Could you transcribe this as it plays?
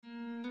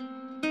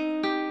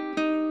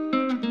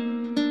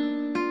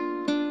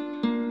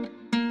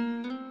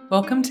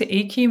Welcome to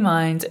EQ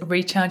Mind's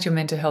Recharge Your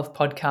Mental Health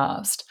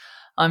podcast.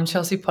 I'm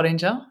Chelsea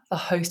Pottinger, the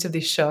host of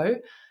this show,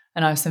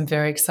 and I have some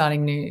very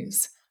exciting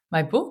news.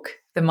 My book,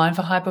 The Mind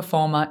for High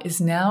Performer, is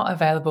now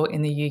available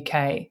in the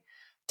UK.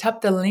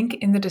 Tap the link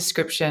in the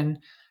description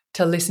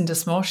to listen to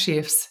small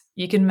shifts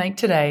you can make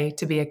today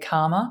to be a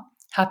calmer,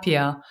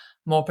 happier,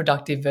 more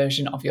productive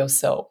version of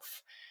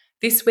yourself.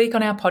 This week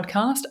on our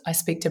podcast, I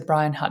speak to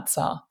Brian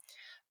Hutzer.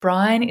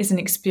 Brian is an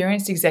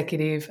experienced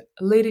executive,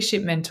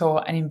 leadership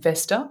mentor, and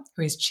investor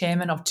who is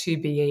chairman of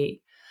 2BE.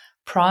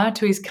 Prior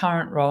to his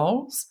current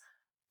roles,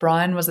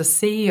 Brian was the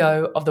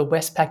CEO of the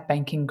Westpac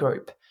Banking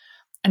Group.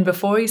 And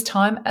before his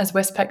time as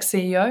Westpac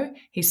CEO,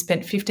 he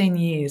spent 15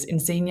 years in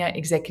senior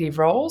executive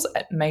roles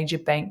at major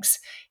banks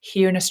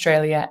here in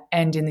Australia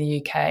and in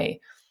the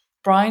UK.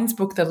 Brian's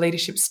book, The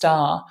Leadership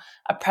Star,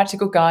 A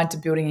Practical Guide to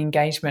Building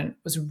Engagement,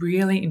 was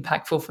really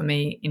impactful for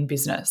me in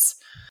business.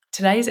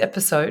 Today's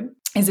episode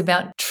is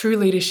about true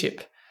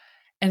leadership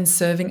and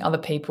serving other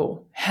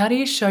people. How do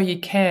you show you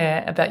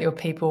care about your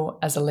people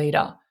as a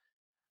leader?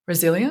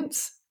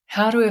 Resilience,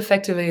 how to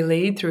effectively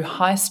lead through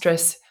high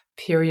stress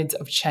periods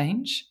of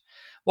change.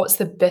 What's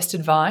the best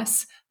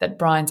advice that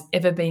Brian's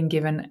ever been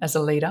given as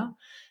a leader,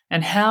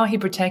 and how he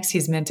protects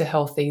his mental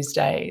health these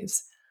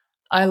days.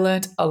 I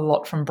learnt a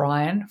lot from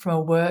Brian from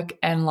a work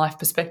and life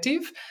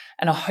perspective,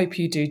 and I hope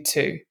you do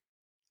too.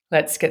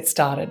 Let's get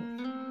started.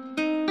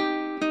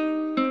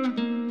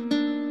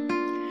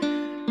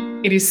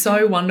 It is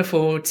so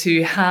wonderful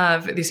to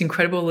have this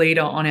incredible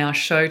leader on our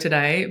show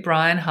today,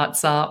 Brian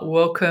Hutzer.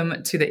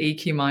 Welcome to the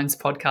EQ Minds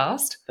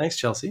podcast. Thanks,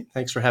 Chelsea.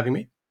 Thanks for having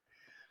me.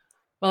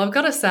 Well, I've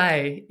got to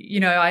say,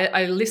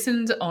 I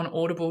listened on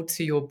Audible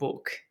to your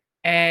book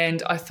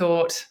and I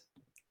thought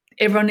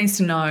everyone needs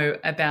to know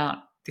about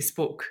this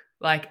book.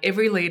 Like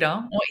every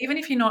leader, or even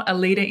if you're not a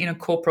leader in a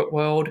corporate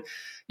world,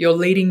 you're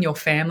leading your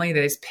family,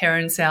 there's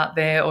parents out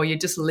there, or you're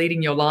just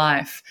leading your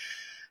life.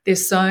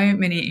 There's so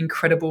many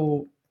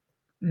incredible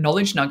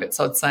knowledge nuggets,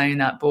 I'd say, in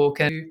that book.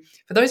 And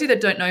for those of you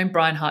that don't know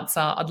Brian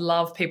Hutzer, I'd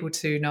love people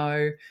to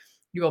know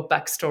your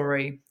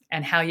backstory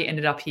and how you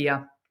ended up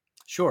here.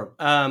 Sure.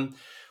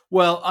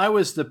 Well, I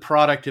was the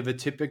product of a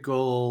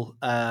typical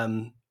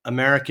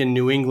American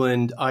New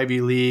England Ivy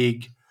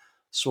League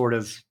sort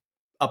of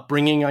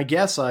upbringing, I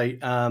guess. I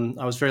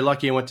was very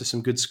lucky. I went to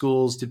some good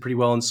schools, did pretty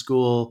well in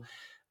school,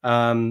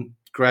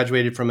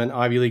 graduated from an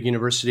Ivy League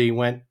university,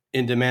 went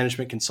into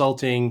management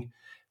consulting,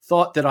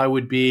 thought that I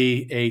would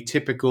be a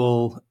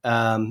typical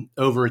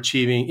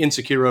overachieving,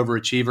 insecure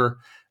overachiever,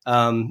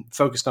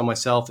 focused on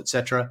myself,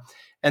 etc.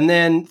 And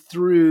then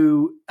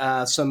through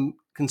some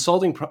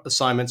consulting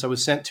assignments, I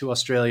was sent to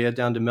Australia,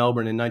 down to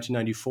Melbourne in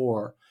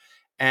 1994,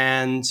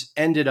 and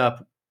ended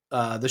up,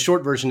 the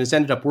short version is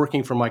ended up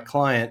working for my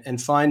client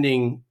and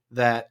finding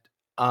that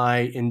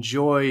I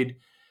enjoyed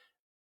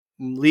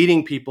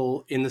leading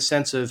people in the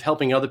sense of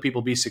helping other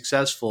people be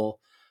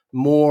successful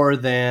more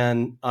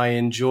than I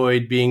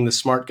enjoyed being the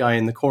smart guy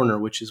in the corner,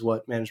 which is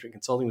what management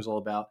consulting was all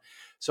about.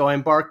 So I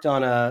embarked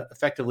on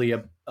effectively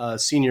a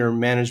senior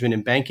management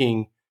and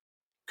banking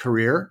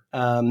career.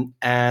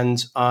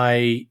 And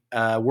I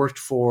worked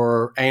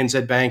for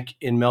ANZ Bank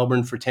in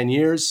Melbourne for 10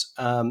 years,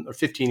 or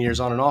 15 years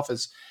on and off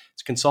as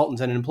a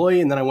consultant and an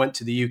employee. And then I went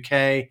to the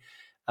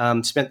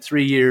UK, spent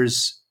 3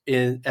 years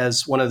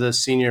as one of the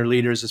senior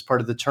leaders as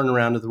part of the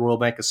turnaround of the Royal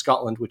Bank of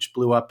Scotland, which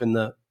blew up in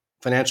the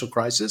financial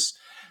crisis.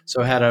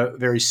 So I had a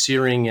very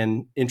searing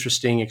and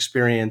interesting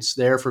experience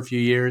there for a few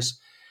years.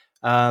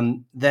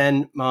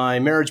 Then my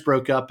marriage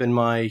broke up and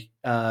my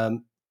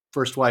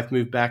first wife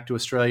moved back to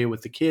Australia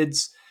with the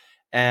kids.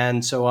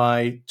 And so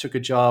I took a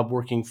job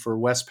working for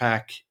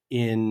Westpac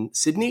in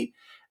Sydney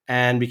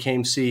and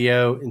became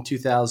CEO in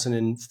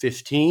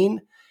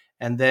 2015.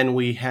 And then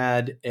we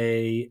had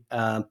a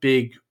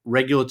big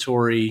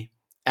regulatory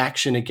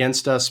action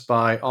against us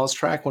by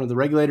AUSTRAC, one of the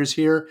regulators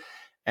here.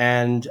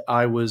 And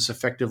I was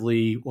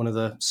effectively one of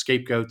the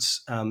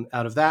scapegoats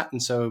out of that.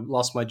 And so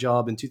lost my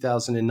job in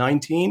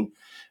 2019,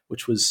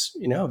 which was,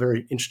 a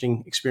very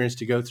interesting experience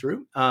to go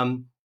through.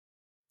 And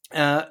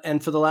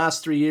for the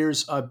last 3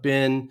 years, I've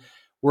been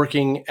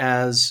working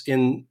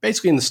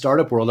basically in the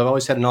startup world. I've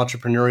always had an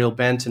entrepreneurial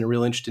bent and a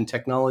real interest in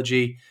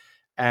technology.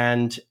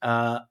 And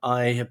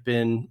I have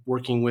been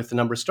working with a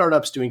number of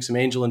startups, doing some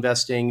angel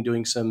investing,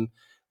 doing some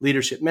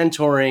leadership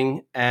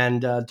mentoring.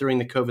 And during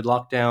the COVID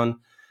lockdown,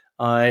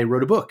 I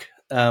wrote a book,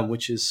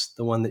 which is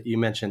the one that you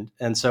mentioned.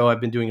 And so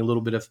I've been doing a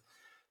little bit of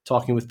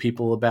talking with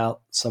people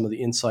about some of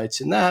the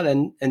insights in that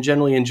and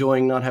generally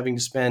enjoying not having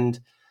to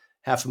spend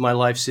half of my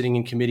life sitting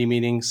in committee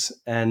meetings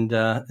and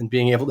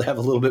being able to have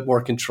a little bit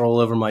more control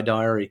over my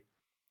diary.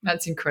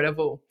 That's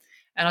incredible.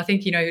 And I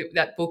think,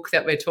 that book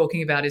that we're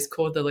talking about is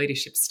called The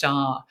Leadership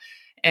Star.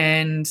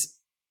 And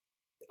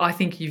I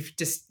think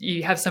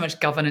you have so much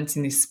governance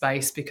in this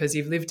space because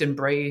you've lived and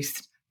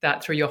breathed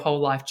that through your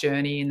whole life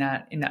journey in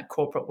that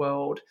corporate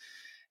world.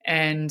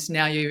 And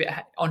now you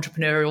have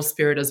entrepreneurial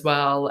spirit as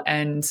well.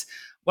 And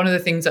one of the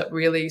things that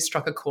really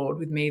struck a chord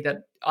with me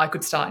that I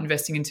could start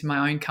investing into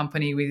my own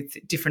company with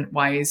different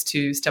ways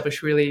to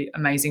establish really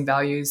amazing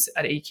values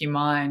at EQ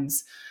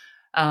Minds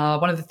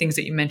One of the things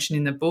that you mentioned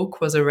in the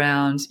book was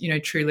around,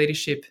 true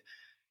leadership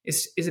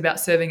is about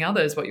serving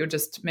others, what you're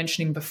just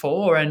mentioning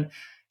before,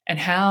 and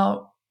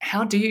how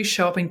do you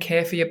show up and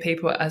care for your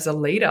people as a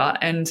leader?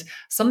 And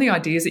some of the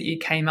ideas that you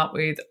came up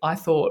with, I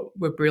thought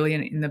were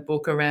brilliant in the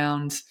book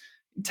around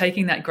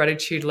taking that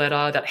gratitude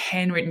letter, that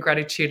handwritten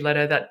gratitude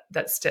letter,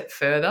 that step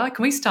further.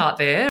 Can we start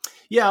there?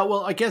 Yeah,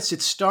 well, I guess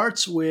it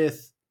starts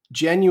with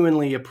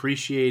genuinely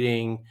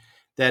appreciating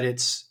that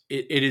it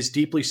is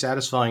deeply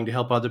satisfying to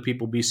help other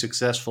people be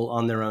successful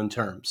on their own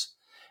terms.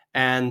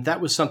 And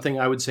that was something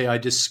I would say I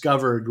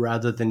discovered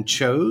rather than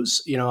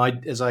chose.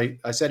 As I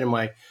said in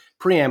my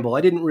preamble,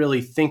 I didn't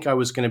really think I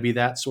was going to be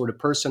that sort of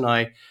person.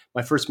 My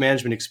first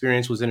management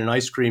experience was in an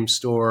ice cream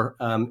store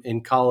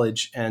in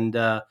college, and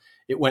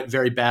it went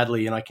very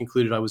badly. And I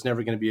concluded I was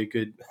never going to be a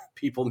good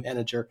people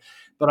manager.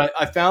 But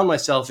I found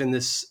myself in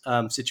this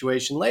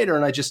situation later,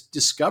 and I just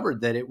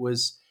discovered that it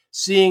was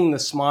seeing the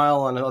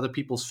smile on other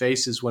people's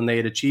faces when they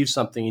had achieved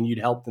something and you'd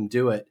help them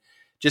do it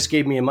just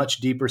gave me a much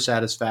deeper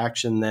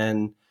satisfaction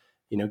than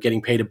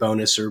getting paid a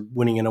bonus or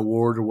winning an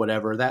award or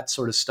whatever. That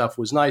sort of stuff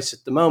was nice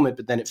at the moment,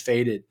 but then it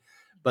faded.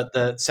 But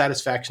the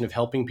satisfaction of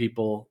helping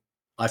people,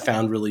 I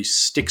found, really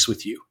sticks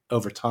with you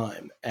over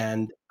time.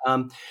 And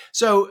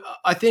so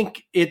I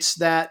think it's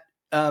that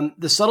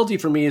the subtlety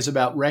for me is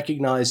about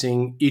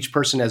recognizing each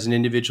person as an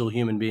individual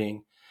human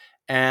being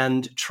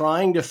and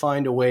trying to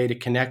find a way to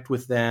connect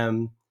with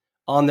them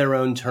on their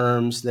own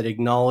terms that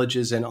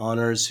acknowledges and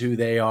honors who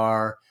they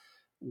are,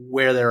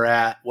 where they're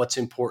at, what's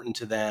important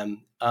to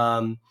them.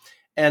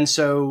 And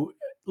so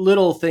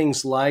little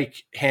things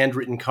like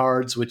handwritten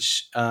cards,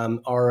 which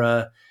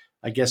are,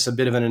 I guess, a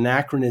bit of an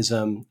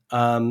anachronism,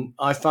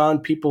 I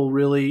found people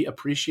really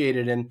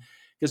appreciated, and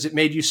because it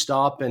made you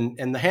stop.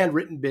 And the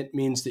handwritten bit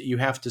means that you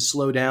have to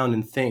slow down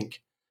and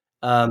think.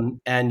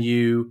 And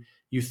you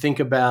think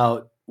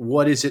about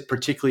what is it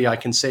particularly I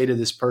can say to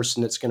this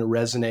person that's going to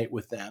resonate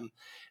with them.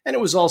 And it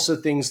was also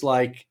things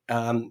like,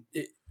 as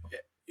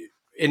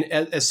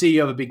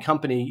CEO of a big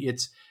company,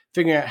 it's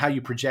figuring out how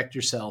you project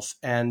yourself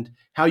and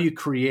how you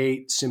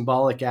create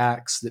symbolic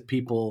acts that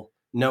people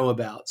know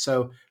about.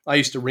 So I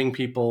used to ring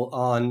people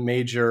on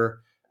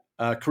major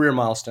career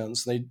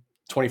milestones.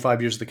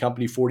 25 years of the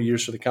company, 40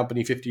 years for the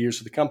company, 50 years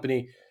for the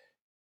company,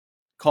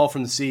 call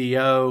from the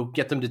CEO,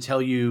 get them to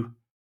tell you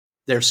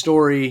their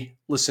story,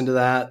 listen to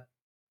that.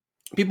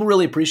 People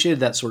really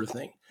appreciated that sort of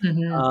thing.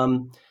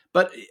 Mm-hmm.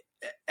 But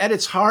at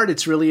its heart,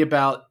 it's really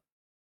about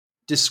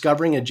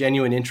discovering a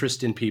genuine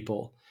interest in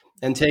people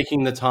and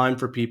taking the time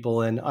for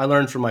people. And I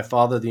learned from my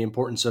father the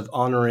importance of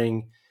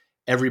honoring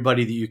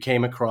everybody that you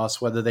came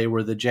across, whether they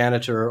were the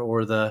janitor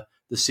or the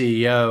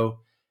CEO,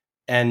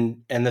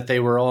 and that they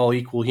were all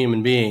equal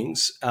human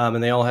beings,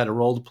 and they all had a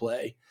role to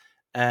play.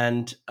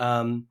 And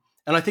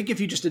I think if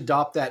you just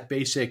adopt that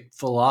basic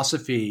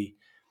philosophy,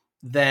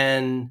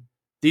 then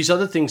these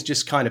other things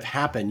just kind of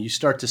happen. You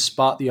start to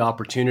spot the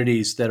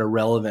opportunities that are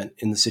relevant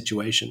in the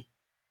situation.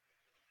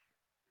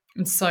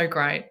 It's so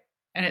great.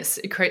 And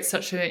it creates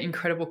such an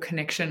incredible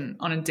connection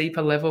on a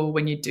deeper level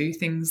when you do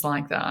things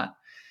like that.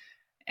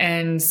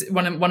 And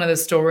one of the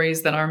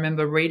stories that I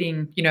remember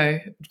reading,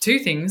 two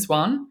things.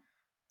 One,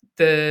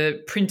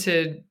 the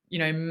printed,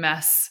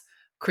 mass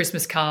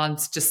Christmas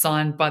cards just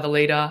signed by the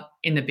leader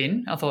in the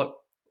bin. I thought,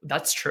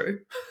 that's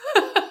true.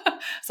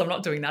 So I'm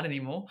not doing that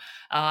anymore.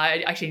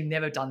 I actually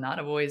never done that.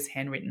 I've always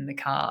handwritten the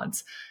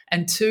cards.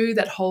 And two,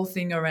 that whole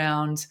thing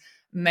around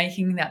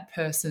making that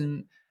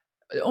person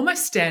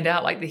almost stand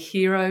out like the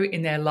hero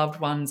in their loved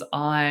one's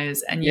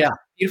eyes. And you Yeah.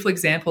 beautiful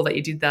example that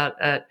you did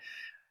that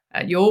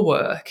at your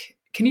work.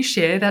 Can you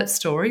share that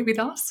story with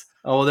us?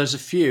 Oh, well, there's a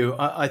few.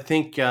 I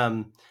think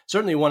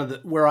certainly one of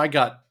where I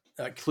got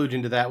clued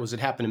into that was it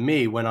happened to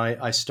me when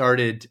I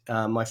started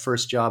my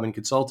first job in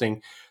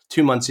consulting.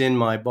 2 months in,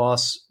 my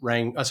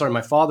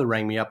father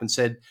rang me up and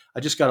said, "I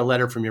just got a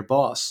letter from your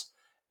boss."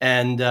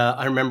 And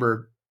I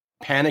remember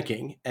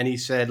panicking, and he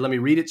said, "Let me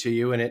read it to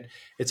you." And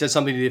it said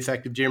something to the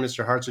effect of, "Dear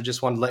Mr. Hartzler,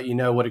 just wanted to let you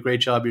know what a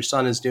great job your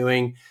son is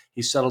doing.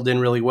 He's settled in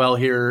really well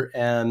here,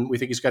 and we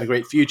think he's got a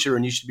great future,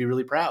 and you should be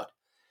really proud."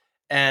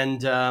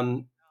 And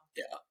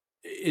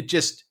it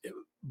just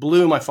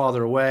blew my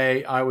father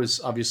away. I was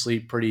obviously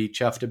pretty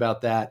chuffed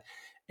about that.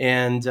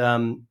 And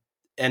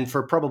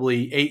for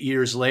probably 8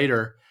 years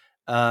later,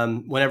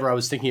 whenever I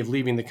was thinking of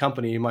leaving the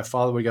company, my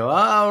father would go,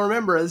 "Oh,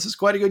 remember, this is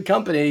quite a good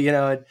company,"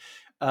 and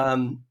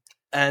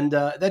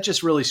that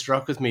just really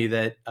struck with me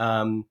that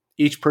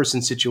each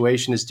person's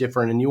situation is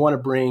different, and you want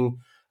to bring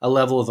a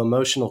level of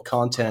emotional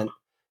content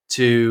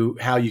to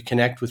how you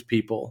connect with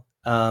people,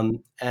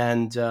 and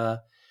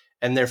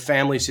their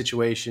family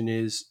situation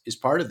is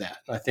part of that.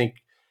 I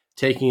think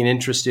taking an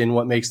interest in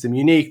what makes them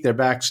unique, their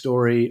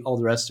backstory, all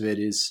the rest of it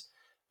is,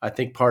 I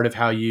think, part of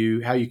how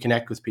you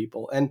connect with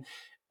people. And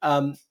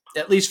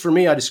at least for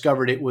me, I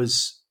discovered it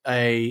was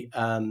a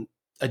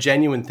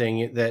genuine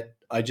thing, that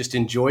I just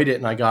enjoyed it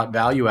and I got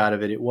value out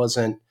of it. It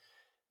wasn't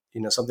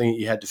something that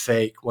you had to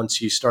fake.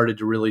 Once you started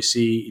to really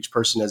see each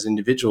person as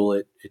individual,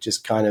 it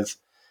just kind of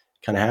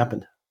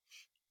happened.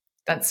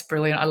 That's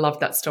brilliant. I loved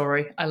that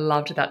story. I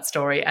loved that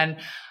story. And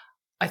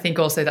I think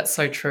also that's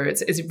so true.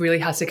 It really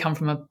has to come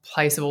from a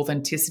place of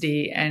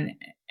authenticity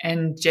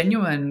and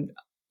genuine,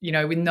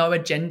 with no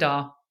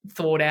agenda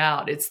thought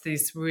out. It's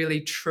this really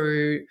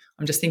true,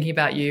 I'm just thinking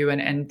about you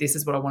and this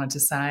is what I wanted to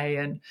say.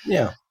 And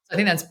Yeah. I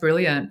think that's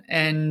brilliant.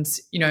 And,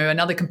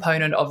 another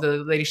component of the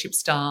Leadership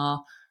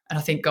Star, and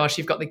I think, gosh,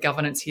 you've got the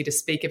governance here to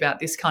speak about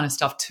this kind of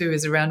stuff too,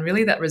 is around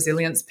really that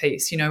resilience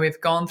piece.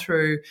 We've gone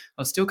through,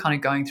 or still kind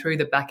of going through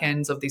the back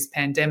ends of this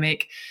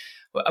pandemic.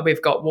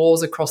 We've got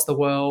wars across the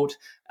world.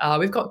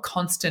 We've got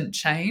constant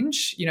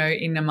change,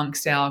 in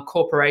amongst our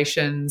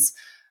corporations.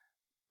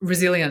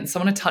 Resilience. I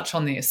want to touch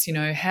on this.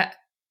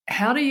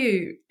 How do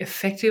you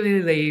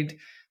effectively lead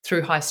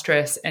through high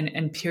stress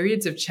and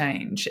periods of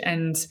change?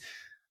 And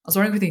I was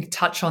wondering if you could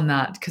touch on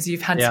that because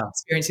you've had some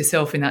experience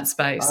yourself in that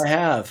space. I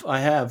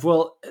have.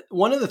 Well,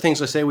 one of the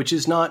things I say, which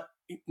is not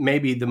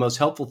maybe the most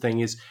helpful thing,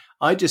 is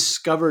I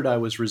discovered I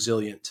was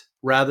resilient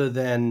rather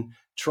than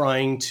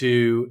trying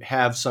to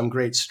have some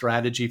great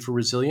strategy for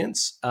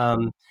resilience.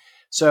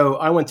 So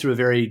I went through a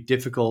very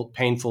difficult,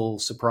 painful,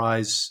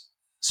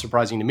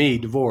 surprising to me,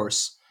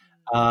 divorce.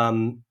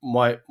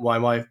 My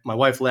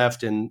wife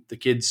left, and the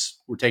kids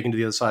were taken to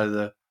the other side of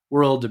the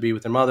world to be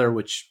with their mother,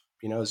 which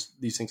as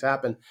these things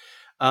happen.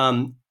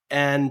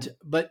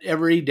 But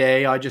every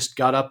day I just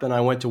got up and I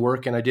went to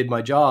work and I did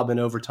my job, and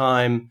over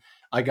time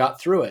I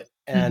got through it.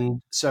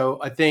 And so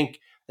I think,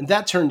 and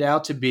that turned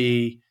out to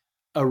be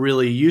a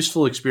really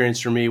useful experience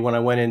for me when I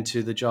went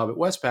into the job at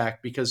Westpac,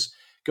 because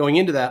going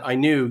into that, I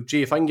knew,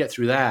 gee, if I can get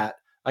through that,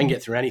 I can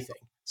get through anything.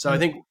 So I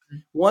think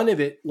one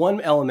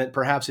element,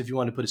 perhaps if you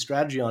want to put a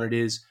strategy on it,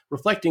 is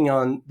reflecting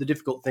on the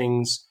difficult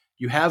things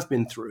you have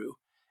been through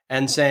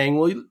and saying,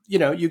 well,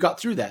 you got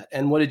through that,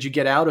 and what did you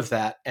get out of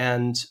that?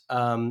 And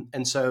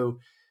so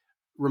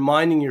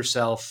reminding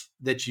yourself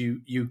that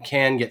you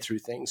can get through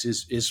things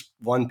is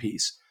one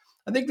piece.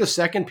 I think the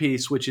second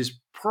piece, which is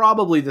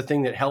probably the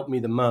thing that helped me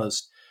the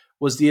most,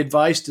 was the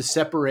advice to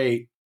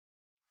separate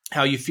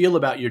how you feel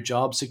about your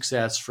job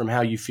success from how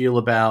you feel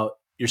about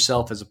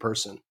yourself as a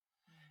person.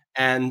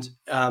 And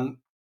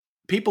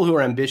people who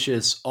are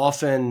ambitious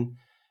often,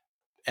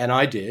 and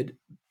I did,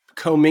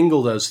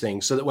 commingle those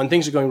things so that when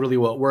things are going really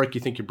well at work,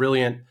 you think you're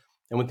brilliant.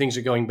 And when things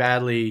are going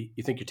badly,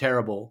 you think you're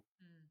terrible.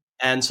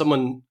 And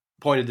someone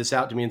pointed this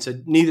out to me and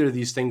said, neither of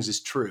these things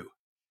is true.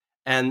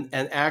 And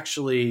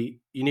actually,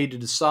 you need to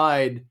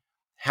decide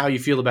how you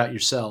feel about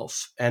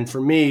yourself. And for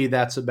me,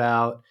 that's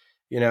about,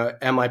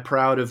 am I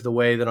proud of the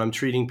way that I'm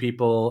treating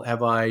people?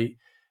 Have I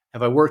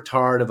worked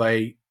hard? Have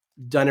I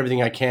done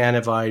everything I can?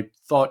 Have I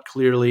thought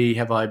clearly?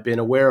 Have I been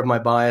aware of my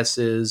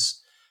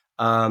biases?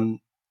 Have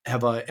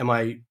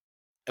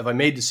I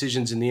made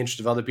decisions in the interest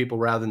of other people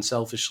rather than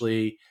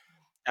selfishly?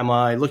 Am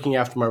I looking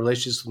after my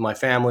relationships with my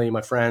family,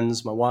 my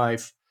friends, my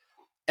wife?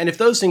 And if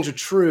those things are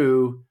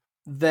true,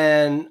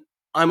 then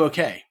I'm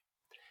okay.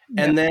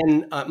 Yep. And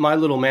then my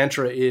little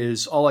mantra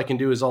is, all I can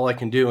do is all I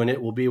can do, and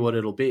it will be what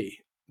it'll be.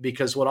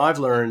 Because what I've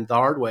learned the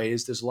hard way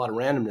is there's a lot of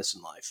randomness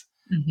in life.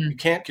 You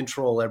can't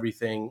control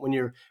everything. When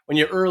you're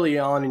early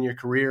on in your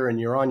career and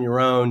you're on your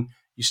own,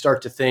 you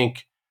start to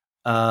think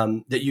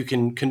that you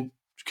can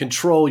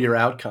control your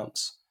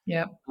outcomes.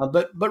 Yeah.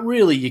 But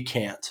really you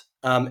can't.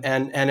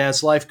 And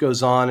as life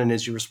goes on and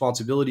as your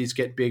responsibilities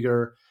get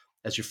bigger,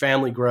 as your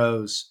family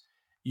grows,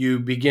 you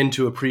begin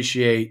to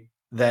appreciate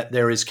that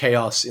there is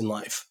chaos in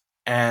life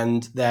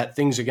and that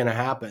things are going to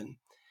happen.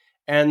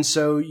 And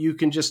so you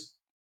can just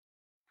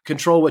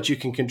control what you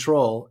can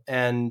control,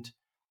 and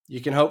you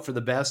can hope for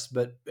the best,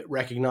 but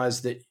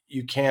recognize that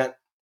you can't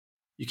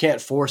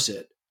force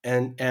it.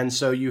 And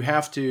so you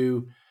have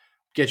to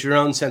get your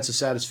own sense of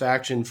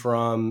satisfaction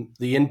from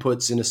the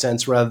inputs in a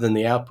sense rather than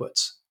the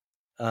outputs,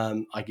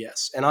 I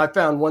guess. And I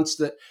found once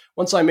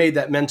I made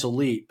that mental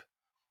leap,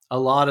 a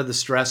lot of the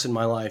stress in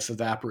my life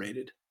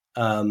evaporated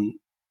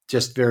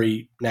just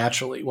very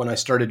naturally when I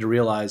started to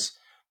realize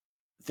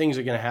things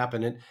are going to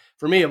happen. And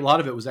for me, a lot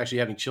of it was actually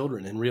having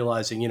children and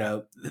realizing,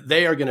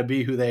 they are going to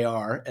be who they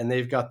are, and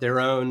they've got their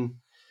own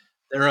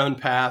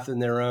path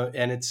and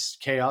and it's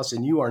chaos,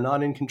 and you are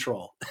not in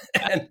control.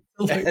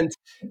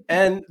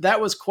 and that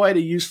was quite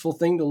a useful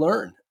thing to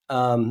learn.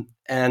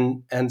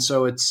 And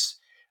so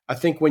I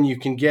think when you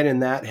can get in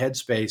that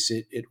headspace,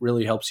 it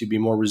really helps you be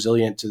more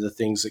resilient to the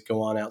things that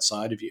go on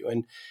outside of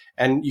you.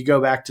 And you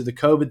go back to the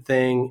COVID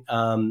thing,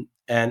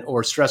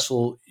 or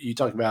stressful. You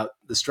talked about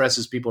the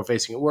stresses people are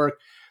facing at work.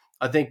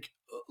 I think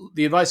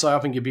the advice I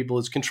often give people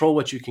is control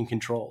what you can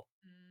control.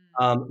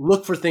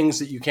 Look for things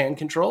that you can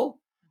control,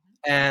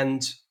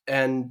 and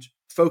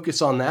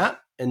focus on that.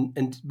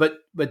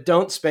 But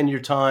don't spend your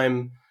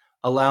time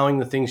allowing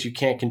the things you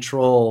can't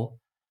control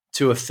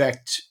to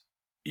affect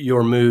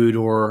your mood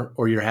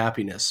or your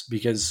happiness,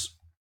 because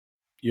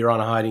you're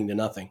on a hiding to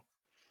nothing.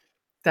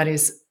 That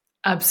is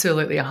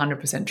absolutely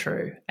 100%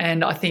 true.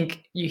 And I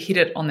think you hit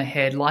it on the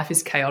head. Life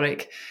is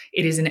chaotic.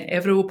 It is an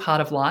inevitable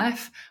part of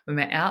life. When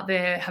we're out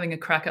there having a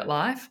crack at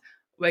life,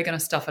 we're going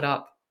to stuff it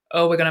up.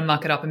 Oh, we're going to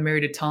muck it up a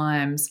myriad of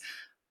times.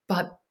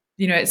 But,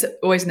 it's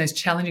always in those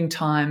challenging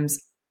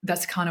times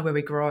that's kind of where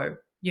we grow,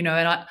 and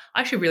I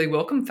actually really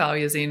welcome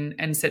failures in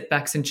and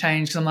setbacks and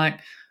change, because I'm like,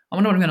 I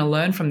wonder what I'm going to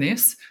learn from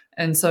this.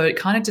 And so it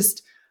kind of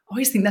just, I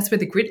always think that's where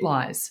the grit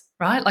lies,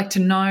 right? Like to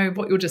know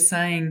what you're just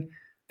saying,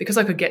 because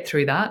I could get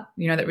through that,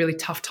 that really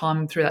tough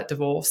time through that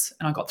divorce,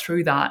 and I got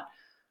through that.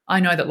 I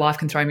know that life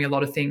can throw me a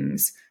lot of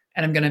things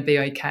and I'm going to be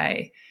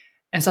okay.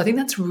 And so I think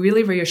that's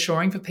really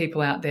reassuring for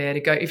people out there to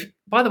go,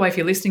 by the way, if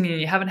you're listening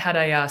and you haven't had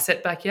a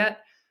setback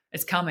yet,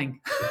 it's coming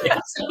Yeah.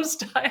 at some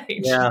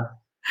stage. Yeah.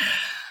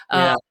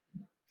 Um,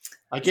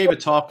 I gave a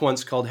talk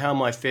once called How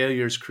My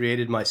Failures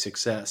Created My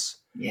Success.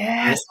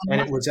 Yes. And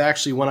it was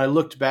actually, when I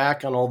looked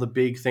back on all the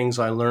big things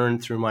I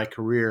learned through my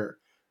career,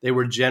 they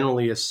were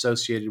generally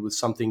associated with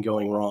something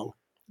going wrong.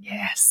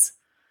 Yes.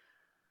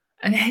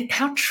 And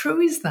how true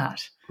is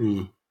that?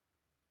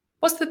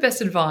 What's the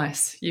best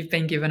advice you've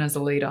been given as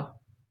a leader?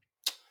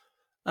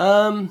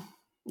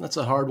 That's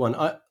a hard one.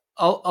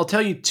 I'll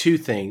tell you two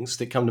things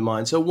that come to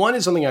mind. So one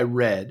is something I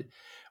read,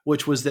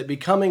 which was that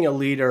becoming a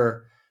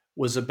leader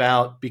was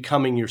about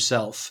becoming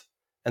yourself,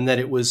 and that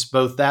it was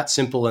both that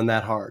simple and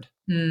that hard.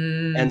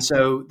 And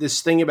so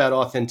this thing about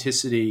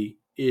authenticity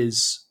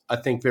is, I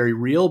think, very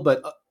real,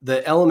 but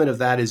the element of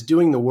that is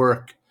doing the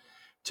work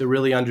to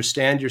really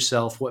understand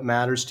yourself, what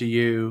matters to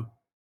you,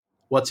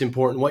 what's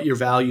important, what your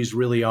values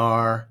really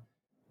are,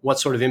 what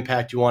sort of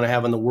impact you want to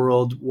have on the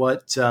world,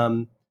 what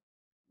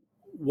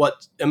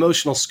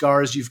emotional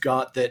scars you've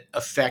got that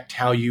affect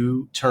how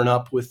you turn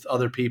up with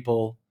other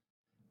people.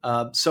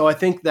 So I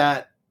think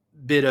that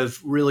bit of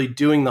really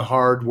doing the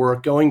hard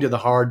work, going to the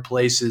hard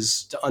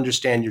places to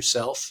understand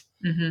yourself,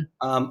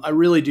 I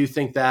really do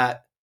think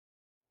that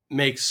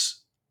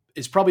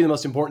is probably the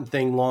most important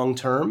thing long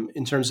term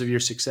in terms of your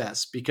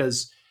success,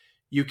 because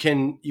you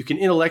can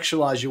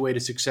intellectualize your way to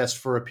success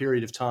for a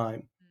period of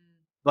time,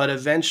 but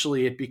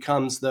eventually it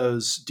becomes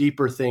those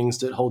deeper things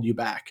that hold you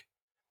back.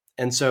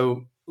 And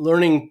so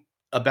learning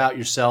about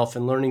yourself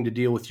and learning to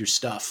deal with your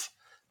stuff,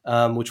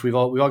 which we've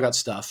all got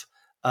stuff,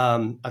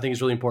 I think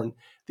is really important.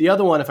 The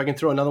other one, if I can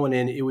throw another one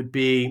in, it would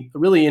be a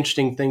really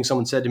interesting thing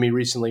someone said to me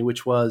recently,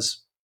 which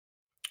was,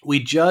 we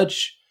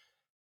judge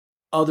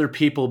other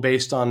people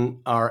based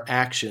on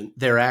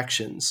their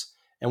actions,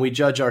 and we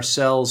judge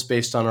ourselves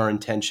based on our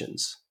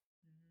intentions.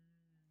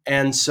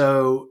 And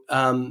so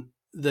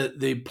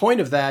the point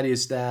of that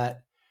is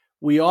that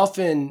we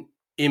often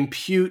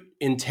impute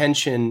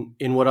intention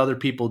in what other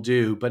people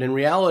do, but in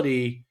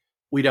reality,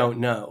 we don't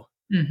know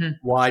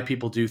why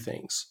people do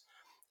things.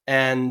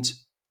 And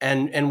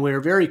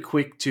we're very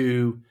quick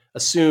to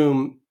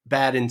assume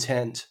bad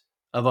intent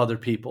of other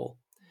people.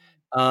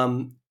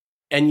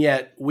 And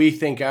yet we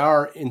think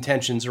our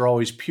intentions are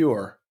always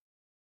pure.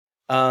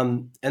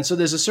 And so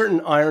there's a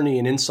certain irony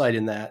and insight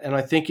in that. And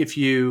I think if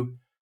you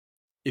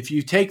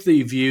take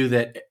the view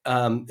that,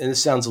 and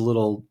this sounds a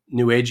little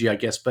new agey, I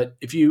guess, but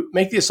if you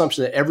make the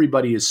assumption that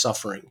everybody is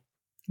suffering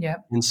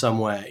in some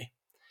way,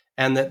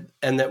 and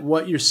that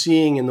what you're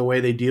seeing in the way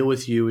they deal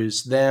with you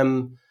is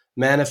them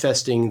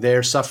manifesting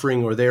their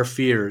suffering or their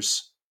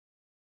fears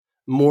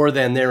more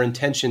than their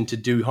intention to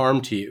do harm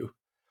to you,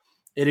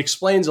 it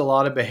explains a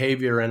lot of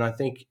behavior. And I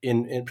think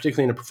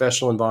particularly in a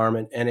professional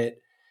environment, and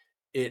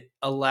it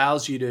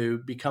allows you to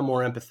become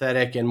more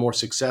empathetic and more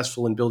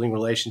successful in building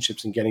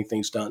relationships and getting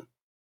things done.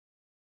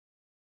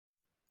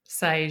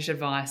 Sage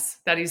advice.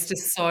 That is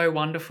just so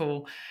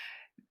wonderful.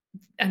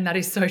 And that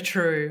is so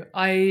true.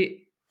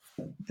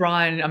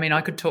 Brian, I mean,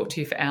 I could talk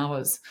to you for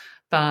hours,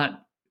 but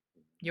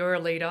you're a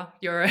leader.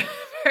 You're a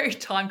very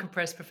time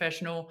compressed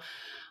professional.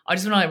 I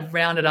just want to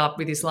round it up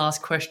with this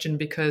last question,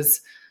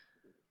 because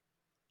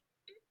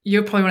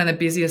you're probably one of the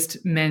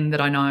busiest men that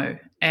I know.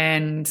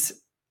 And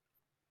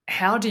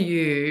how do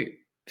you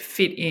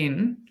fit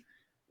in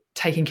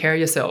taking care of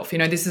yourself?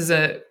 This is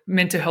a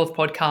mental health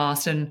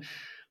podcast, and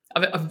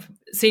I've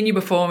seen you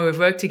before and we've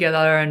worked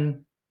together,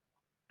 and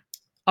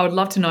I would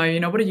love to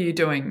know, what are you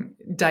doing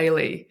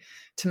daily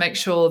to make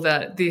sure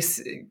that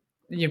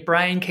your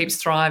brain keeps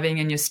thriving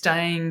and you're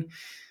staying,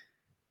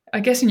 I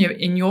guess, in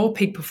your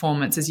peak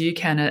performance as you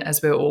can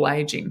as we're all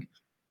aging?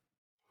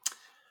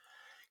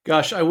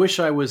 Gosh, I wish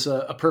I was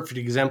a perfect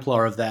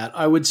exemplar of that.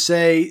 I would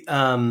say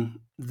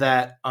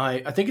that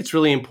I think it's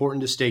really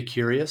important to stay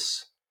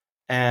curious,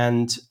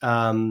 and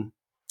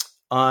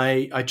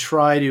I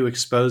try to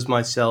expose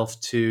myself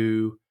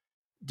to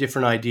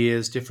different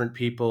ideas, different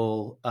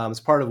people. It's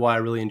part of why I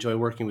really enjoy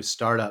working with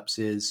startups,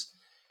 is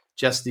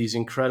just these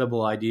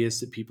incredible ideas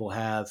that people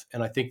have.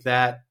 And I think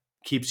that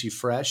keeps you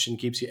fresh and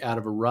keeps you out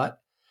of a rut.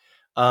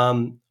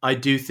 I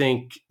do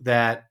think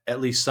that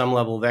at least some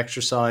level of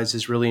exercise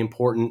is really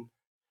important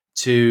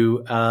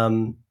to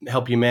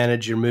help you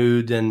manage your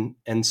mood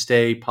and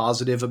stay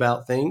positive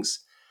about things.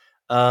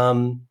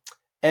 And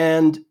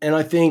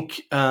I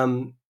think,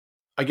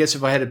 I guess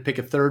if I had to pick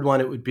a third one,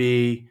 it would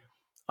be,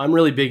 I'm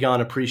really big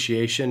on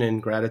appreciation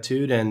and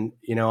gratitude. And,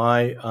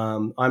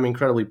 I'm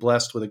incredibly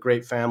blessed with a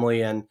great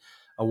family and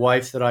a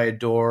wife that I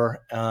adore.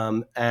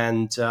 And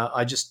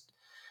I just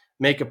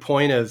make a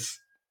point of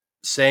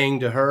saying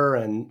to her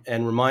and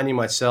reminding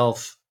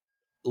myself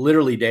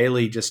literally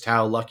daily just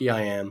how lucky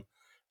I am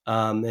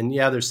And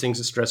yeah, there's things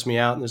that stress me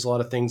out, and there's a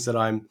lot of things that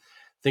I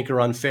think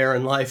are unfair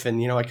in life.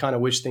 And, I kind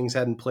of wish things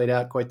hadn't played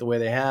out quite the way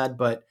they had.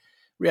 But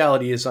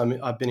reality is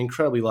I've been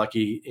incredibly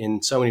lucky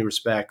in so many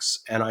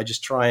respects. And I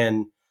just try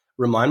and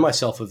remind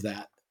myself of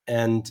that.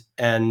 And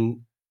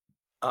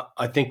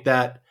I think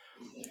that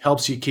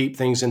helps you keep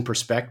things in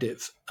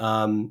perspective,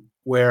 and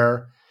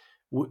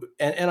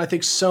I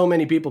think so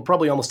many people,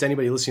 probably almost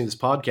anybody listening to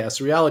this podcast,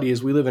 the reality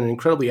is we live in an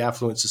incredibly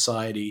affluent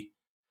society.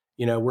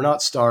 We're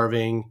not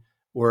starving.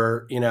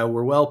 We're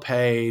well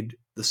paid.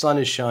 The sun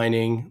is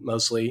shining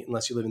mostly,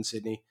 unless you live in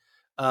Sydney.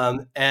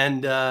 And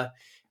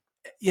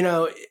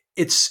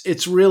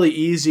it's really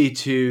easy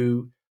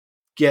to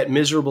get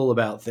miserable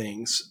about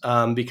things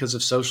because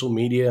of social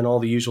media and all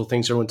the usual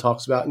things everyone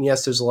talks about. And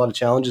yes, there's a lot of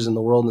challenges in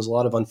the world and there's a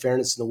lot of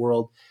unfairness in the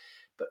world.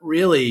 But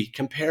really,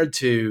 compared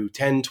to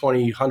 10,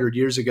 20, 100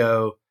 years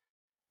ago,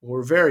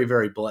 we're very,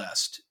 very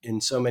blessed in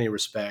so many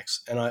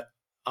respects. And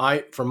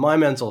I, for my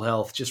mental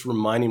health, just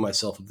reminding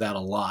myself of that a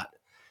lot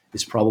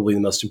is probably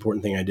the most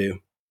important thing I do.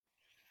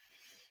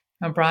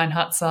 Now, Brian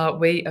Hutzer,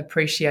 we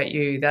appreciate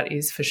you. That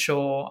is for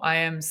sure. I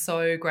am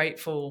so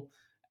grateful,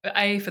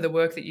 A, for the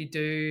work that you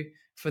do,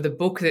 for the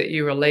book that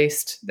you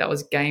released. That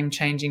was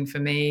game-changing for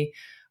me.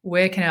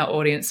 Where can our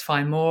audience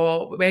find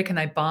more? Where can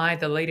they buy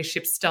The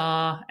Leadership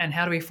Star? And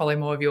how do we follow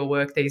more of your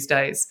work these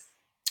days?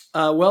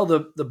 Well,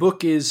 the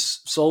book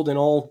is sold in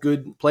all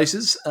good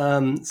places.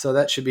 So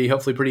that should be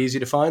hopefully pretty easy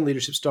to find.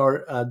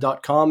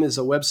 LeadershipStar.com is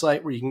a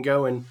website where you can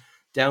go and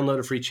download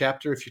a free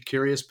chapter if you're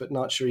curious, but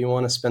not sure you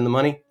want to spend the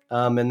money.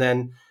 And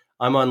then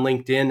I'm on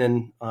LinkedIn,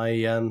 and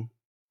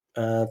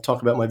I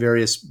talk about my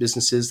various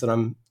businesses that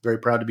I'm very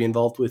proud to be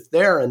involved with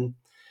there. And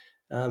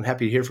I'm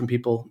happy to hear from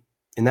people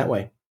in that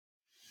way.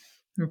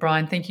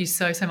 Brian, thank you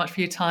so much for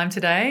your time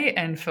today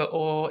and for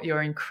all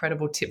your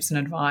incredible tips and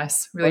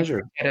advice. Really Pleasure.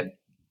 appreciate it.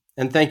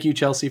 And thank you,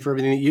 Chelsea, for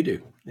everything that you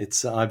do.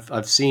 It's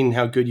I've seen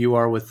how good you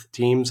are with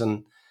teams,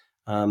 and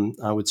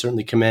I would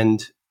certainly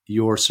commend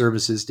your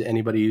services to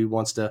anybody who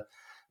wants to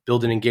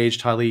build an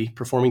engaged, highly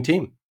performing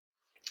team.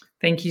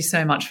 Thank you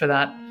so much for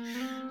that.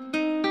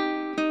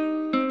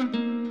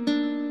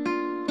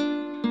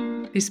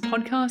 This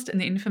podcast and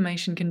the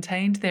information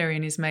contained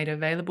therein is made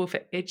available for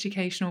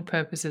educational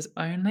purposes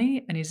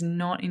only and is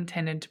not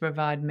intended to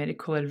provide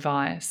medical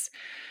advice.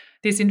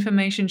 This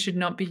information should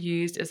not be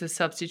used as a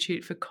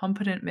substitute for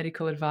competent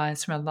medical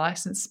advice from a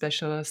licensed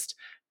specialist,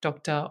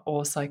 doctor,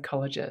 or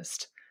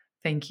psychologist.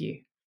 Thank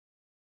you.